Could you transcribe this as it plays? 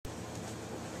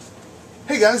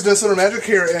Hey guys, Death Magic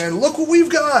here, and look what we've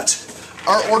got!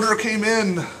 Our order came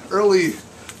in early.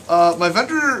 My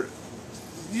vendor,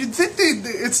 you'd think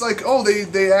it's like, oh,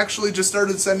 they actually just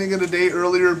started sending it a day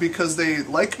earlier because they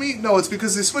like me? No, it's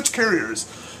because they switched carriers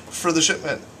for the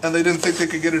shipment, and they didn't think they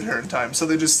could get it here in time, so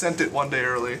they just sent it one day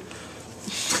early.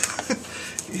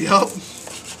 Yup.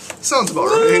 Sounds about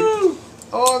right.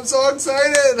 Oh, I'm so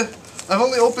excited! I've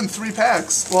only opened 3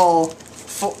 packs. Well,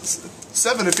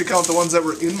 7 if you count the ones that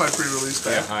were in my pre-release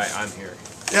pack. Yeah, hi, I'm here.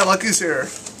 Yeah, Lucky's here.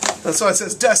 That's why it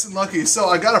says Des and Lucky. So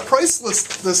I got a price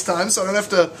list this time, so I'm going to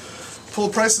have to pull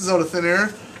prices out of thin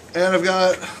air. And I've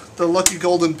got the Lucky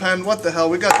Golden Pen. What the hell?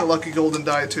 We got the Lucky Golden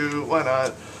Die too. Why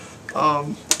not?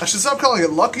 I should stop calling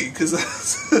it Lucky, because...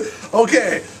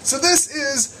 Okay, so this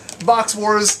is Box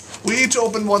Wars. We each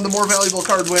open one. The more valuable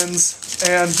card wins.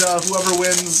 And whoever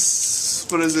wins,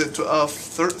 what is it,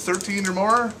 13 or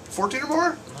more? 14 or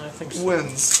more? I think so.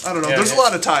 Wins. I don't know. Yeah, There's a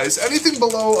lot of ties. Anything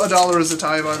below $1 is a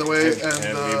tie, by the way.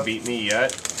 Have you beat me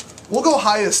yet? We'll go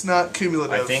highest, not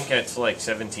cumulative. I think it's like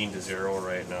 17-0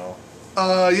 right now.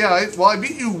 Yeah. I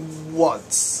beat you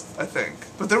once, I think,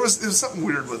 but there was something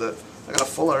weird with it. I got a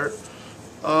full art.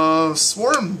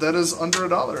 Swarm, that is under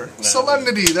 $1.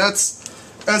 Solemnity, that's,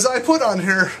 as I put on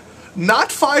here, not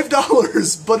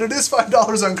 $5, but it is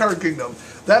 $5 on Card Kingdom.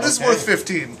 That is worth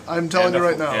 15. I'm telling you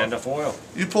right now. And a foil.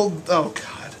 You pulled. Oh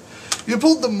god. You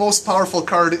pulled the most powerful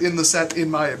card in the set, in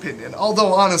my opinion.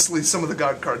 Although, honestly, some of the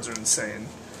God cards are insane.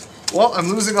 Well, I'm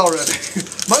losing already.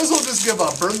 Might as well just give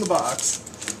up. Burn the box.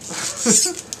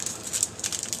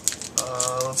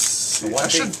 Let's see. I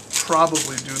should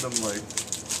probably do them like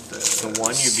this. The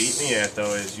one you beat me at,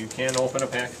 though, is you can't open a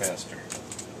pack faster.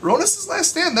 Ronus' Last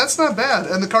Stand. That's not bad.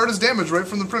 And the card is damaged right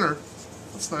from the printer.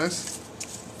 That's nice.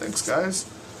 Thanks, guys.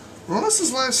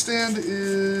 Ronus' Last Stand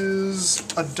is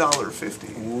 $1.50.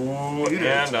 Ooh,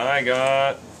 and I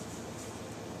got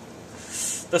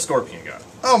the Scorpion God.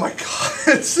 Oh my god.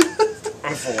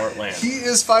 On full art land. He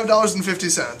is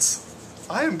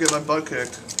 $5.50. I am getting my butt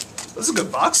kicked. This is a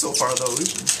good box so far, though. We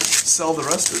should sell the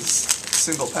rest as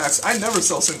single packs. I never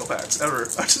sell single packs, ever.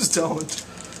 I just don't.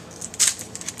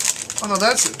 Oh no,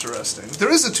 that's interesting. There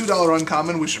is a $2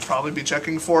 uncommon we should probably be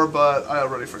checking for, but I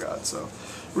already forgot, so...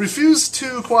 Refuse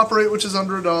to Cooperate, which is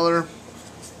under $1.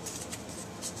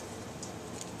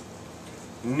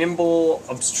 Nimble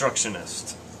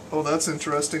Obstructionist. Oh, that's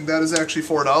interesting. That is actually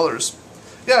 $4.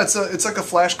 Yeah, it's like a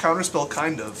flash counterspell,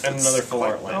 kind of. And another full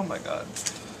art land. Oh my god.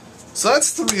 So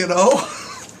that's 3-0.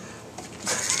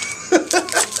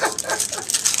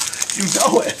 You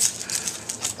know it.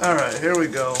 Alright, here we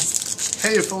go.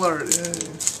 Hey, full art. Yay.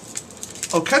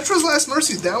 Oh, Ketra's Last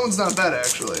Mercy. That one's not bad,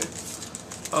 actually.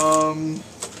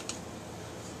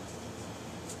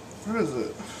 Where is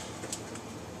it?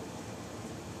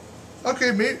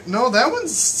 Okay, no, that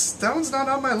one's not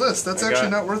on my list. That's actually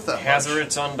not worth that much.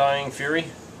 Hazard's Undying Fury.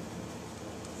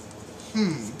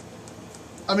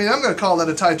 I mean, I'm gonna call that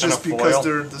a tie just because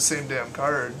they're the same damn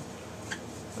card.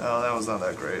 Oh, that was not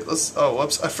that great. Oh,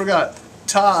 whoops, I forgot.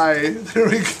 Tie. There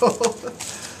we go.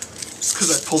 Just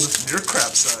because I pulled it from your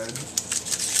crap side.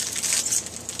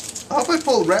 I hope I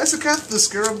pulled Razaketh, the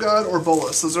Scarab God, or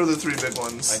Bolus. Those are the 3 big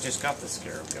ones. I just got the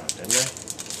Scarab God, didn't I?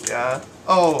 Yeah.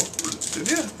 Oh, did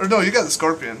you? Or no, you got the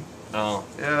Scorpion. Oh.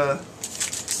 Yeah.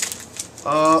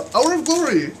 Hour of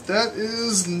Glory. That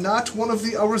is not one of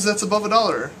the hours that's above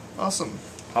 $1. Awesome.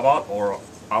 How about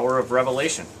Hour of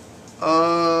Revelation?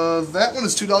 That one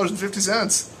is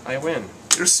 $2.50. I win.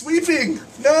 You're sweeping!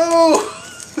 No!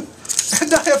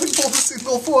 And I haven't pulled a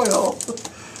single foil.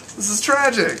 This is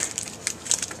tragic.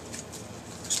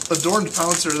 Adorned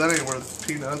Pouncer, that ain't worth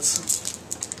peanuts.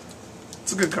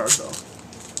 It's a good card, though.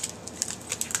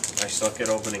 I suck at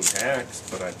opening packs,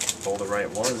 but I pull the right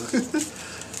ones.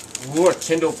 Ooh, a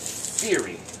Kindle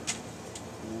Fury.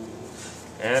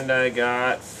 And I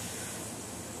got...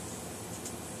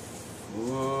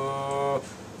 Ooh,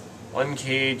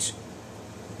 Uncage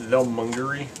the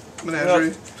Mungery.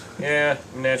 Menagerie. Yeah,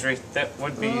 Menagerie. That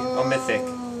would be a mythic.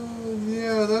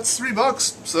 Yeah, that's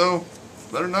 $3, so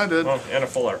better than I did. Oh, and a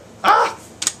full art. Ah!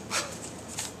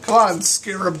 Come on,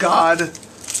 Scarab God.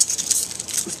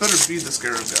 This better be the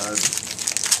Scarab God.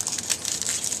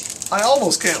 I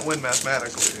almost can't win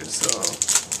mathematically, so...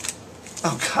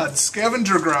 Oh god,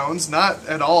 Scavenger Grounds, not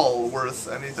at all worth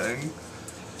anything.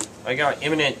 I got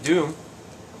Imminent Doom.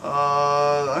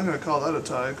 I'm gonna call that a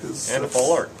tie, because... And a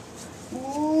full art.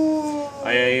 Ooh.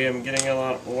 I am getting a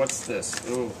lot... What's this?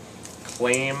 Ooh.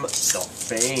 Claim the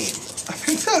Fame.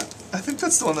 I think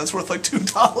that's the one that's worth like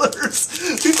 $2.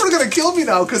 People are gonna kill me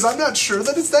now, because I'm not sure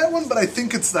that it's that one, but I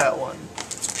think it's that one.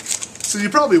 So you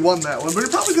probably won that one, but you're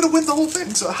probably going to win the whole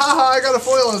thing. So, haha, I got a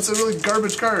foil, and it's a really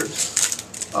garbage card.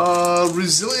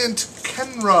 Resilient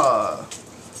Kenra.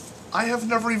 I have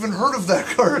never even heard of that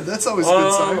card. That's always a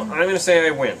good sign. I'm going to say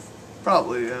I win.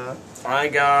 Probably, yeah. I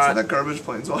got... Is that garbage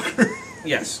Planeswalker?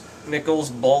 Yes. Nichols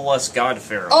Bolas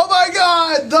Godpharaoh. Oh my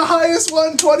god! The highest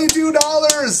one, $22!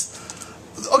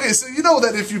 Okay, so you know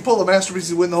that if you pull a Masterpiece,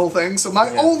 you win the whole thing, so my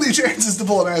only chance is to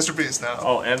pull a Masterpiece now.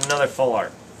 Oh, and another full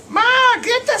art. Ma,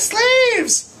 get the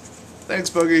sleeves! Thanks,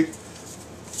 Boogie.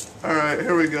 Alright,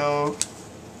 here we go.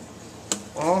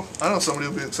 Well, I know somebody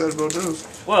will be excited about this.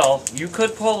 Well, you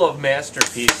could pull a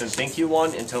Masterpiece and think you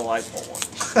won until I pull one.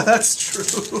 That's true.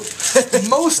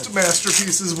 Most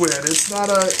Masterpieces win. It's not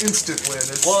an instant win.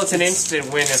 It's an instant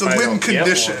win if it's a I win don't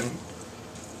condition. get one.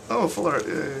 Oh, full art.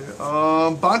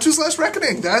 Yeah. Bantu's Last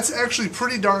Reckoning. That's actually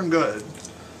pretty darn good.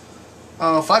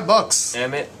 $5.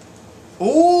 Emmett.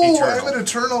 Oh, Eternal. Emmett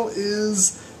Eternal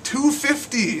is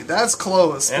 $250. That's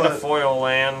close. And but a foil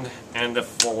land and a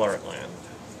full art land.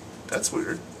 That's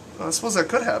weird. I suppose that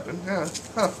could happen. Yeah.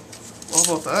 Huh. Well,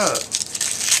 how about that?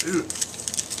 Shoot.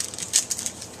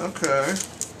 Okay.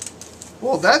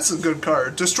 Well, that's a good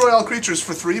card. Destroy all creatures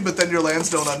for 3, but then your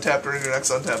lands don't untap during your next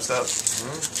untap step.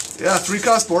 Mm-hmm. Yeah,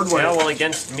 3-cost board wipe. Yeah, well,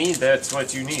 against me, that's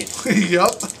what you need.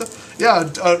 Yup. Yeah,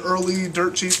 an early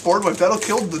dirt cheap board wipe. That'll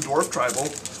kill the Dwarf Tribal.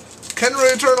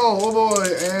 Kenra Eternal, oh boy,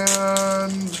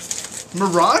 and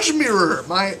Mirage Mirror,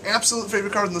 my absolute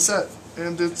favorite card in the set.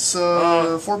 And it's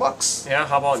 $4. Yeah,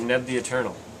 how about Neb the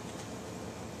Eternal?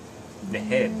 The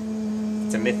head.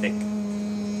 It's a mythic.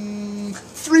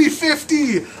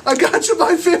 $3.50. I got you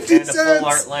by 50 and cents. And a full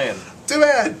art land. Too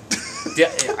bad.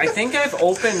 I think I've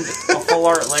opened a full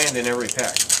art land in every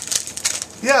pack.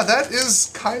 Yeah, that is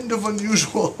kind of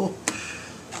unusual.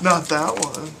 Not that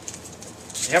one.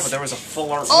 Yeah, but there was a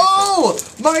full art. Oh,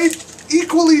 my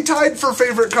equally tied for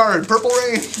favorite card, Purple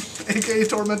Rain, aka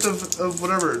Torment of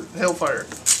whatever, Hailfire.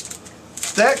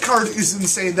 That card is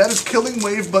insane. That is Killing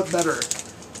Wave, but better.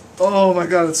 Oh my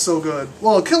god, it's so good.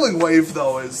 Well, Killing Wave,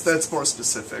 though, that's more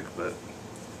specific, but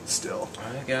still.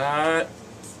 I got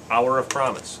Hour of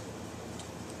Promise.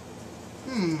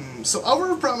 So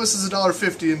Hour of Promise is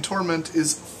 $1.50 and Torment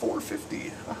is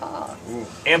 $4.50. Haha.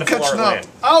 And a full art land.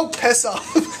 Oh, piss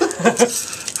off.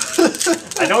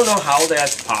 I don't know how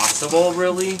that's possible,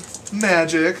 really.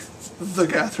 Magic. The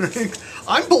Gathering.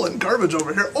 I'm pulling garbage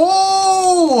over here.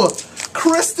 Oh!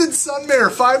 Crested Sunmare,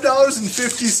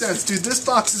 $5.50. Dude, this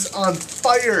box is on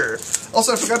fire.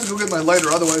 Also, I forgot to go get my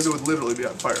lighter, otherwise it would literally be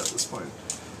on fire at this point.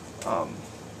 I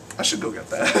should go get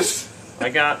that. I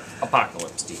got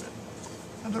Apocalypse Demon.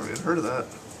 I've never even heard of that.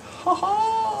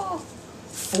 Ha-ha!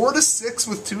 4 to 6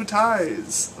 with 2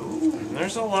 ties. Ooh.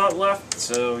 There's a lot left,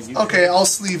 so you Okay, I'll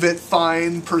sleeve it.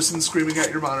 Fine. Person screaming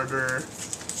at your monitor.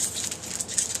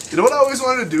 You know what I always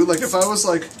wanted to do? Like, if I was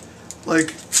like,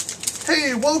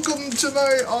 hey, welcome to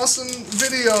my awesome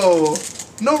video.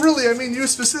 No, really, I mean you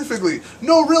specifically.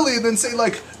 No, really, and then say,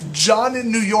 like, John in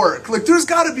New York. Like, there's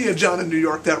got to be a John in New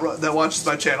York that watches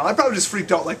my channel. I probably just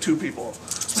freaked out, like, 2 people.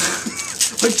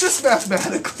 Like, just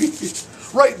mathematically.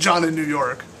 Right, John in New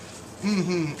York.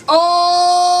 Oh!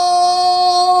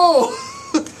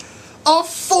 A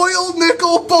foil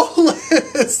nickel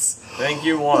Bolas! Thank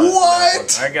you, one.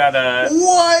 What? I got a...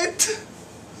 What?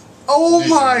 Oh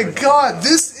my god,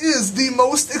 this is the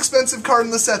most expensive card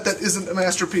in the set that isn't a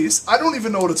Masterpiece. I don't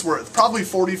even know what it's worth. Probably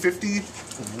 40, 50.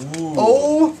 Ooh.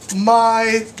 Oh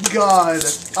my god.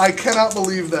 I cannot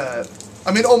believe that.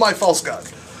 I mean, oh my false god.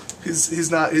 He's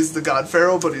the God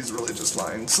Pharaoh, but he's really just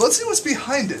lying. So let's see what's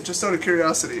behind it, just out of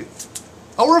curiosity.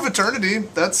 Hour of Eternity,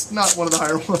 that's not one of the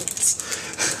higher ones.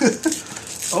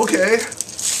 Okay.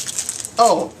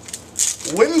 Oh.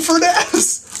 Win for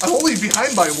Ness! I'm only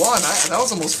behind by 1. That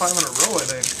was almost 5 in a row, I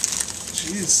think.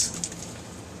 Jeez.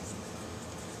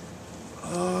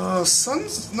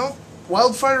 Suns? No.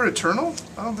 Wildfire Eternal?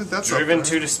 I don't think that's Driven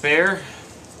to Despair.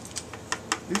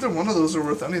 Neither one of those are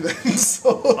worth anything,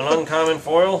 so... An uncommon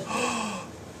foil.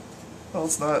 Well,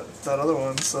 it's not that other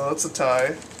one, so that's a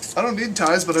tie. I don't need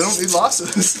ties, but I don't need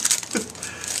losses.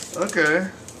 Okay.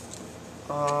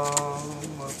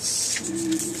 Let's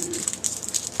see...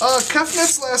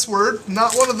 Kefnet's Last Word,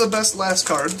 not one of the best last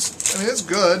cards. I mean, it's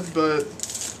good, but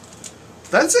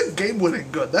that's a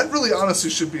game-winning good. That really honestly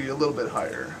should be a little bit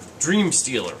higher. Dream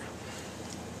Stealer.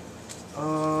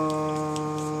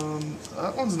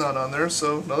 That one's not on there,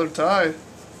 so another tie.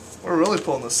 We're really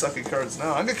pulling the sucky cards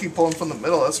now. I'm going to keep pulling from the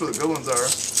middle. That's where the good ones are.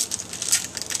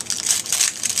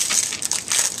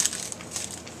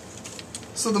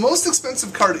 So the most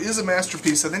expensive card is a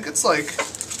Masterpiece. I think it's like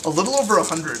a little over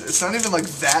 100. It's not even like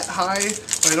that high.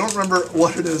 I don't remember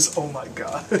what it is. Oh my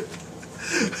god.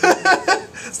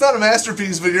 It's not a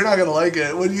masterpiece, but you're not gonna like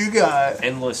it. What do you got?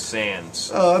 Endless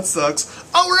Sands. Oh, that sucks.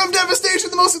 Hour of Devastation,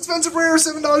 the most expensive rare,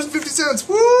 $7.50.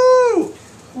 Woo!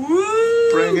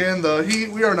 Woo! Bring in the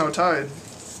heat. We are now tied.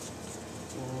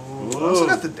 I also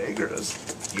got the daggers.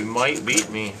 You might beat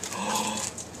me.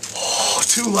 Oh,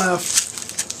 2 left.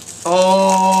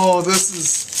 Oh, this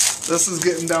is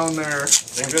getting down there. I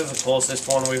think this is the closest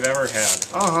one we've ever had.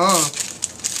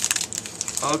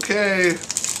 Okay.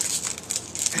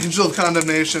 Angel of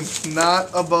Condemnation, not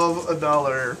above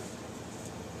 $1.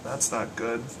 That's not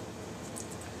good.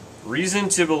 Reason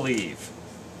to Believe.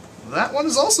 That one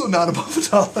is also not above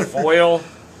 $1. Foil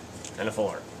and a full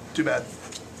art. Too bad.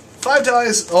 5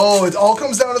 ties. Oh, it all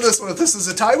comes down to this one. If this is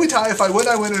a tie, we tie. If I win,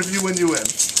 I win. And if you win, you win.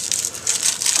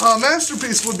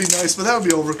 Masterpiece would be nice, but that would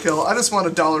be overkill. I just want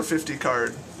a $1.50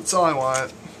 card. That's all I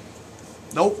want.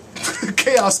 Nope.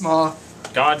 Chaos Maw.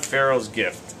 God Pharaoh's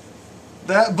Gift.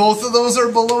 Both of those are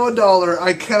below $1.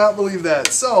 I cannot believe that.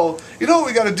 So, you know what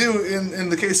we got to do in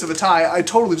the case of a tie? I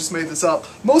totally just made this up.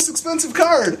 Most expensive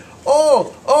card.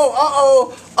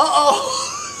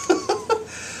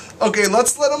 Okay,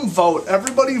 let's let them vote.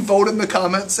 Everybody vote in the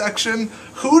comment section.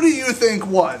 Who do you think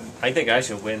won? I think I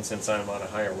should win since I'm on a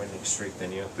higher winning streak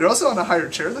than you. You're also on a higher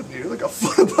chair than you. You're like a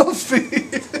foot above me.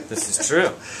 This is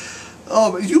true.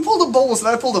 Oh, but you pulled a bolus and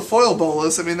I pulled a foil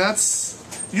bolus. I mean, that's...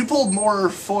 You pulled more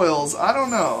foils. I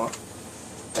don't know.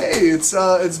 Hey, it's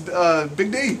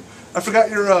Big D. I forgot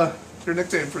your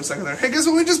nickname for a second there. Hey, guess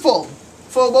what we just pulled?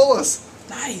 Foil bolus.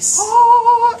 Nice.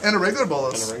 Oh, and a regular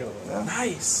bolus. And a regular one. Yeah.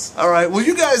 Nice. All right. Well,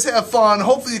 you guys have fun.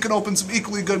 Hopefully, you can open some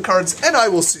equally good cards, and I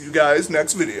will see you guys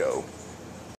next video.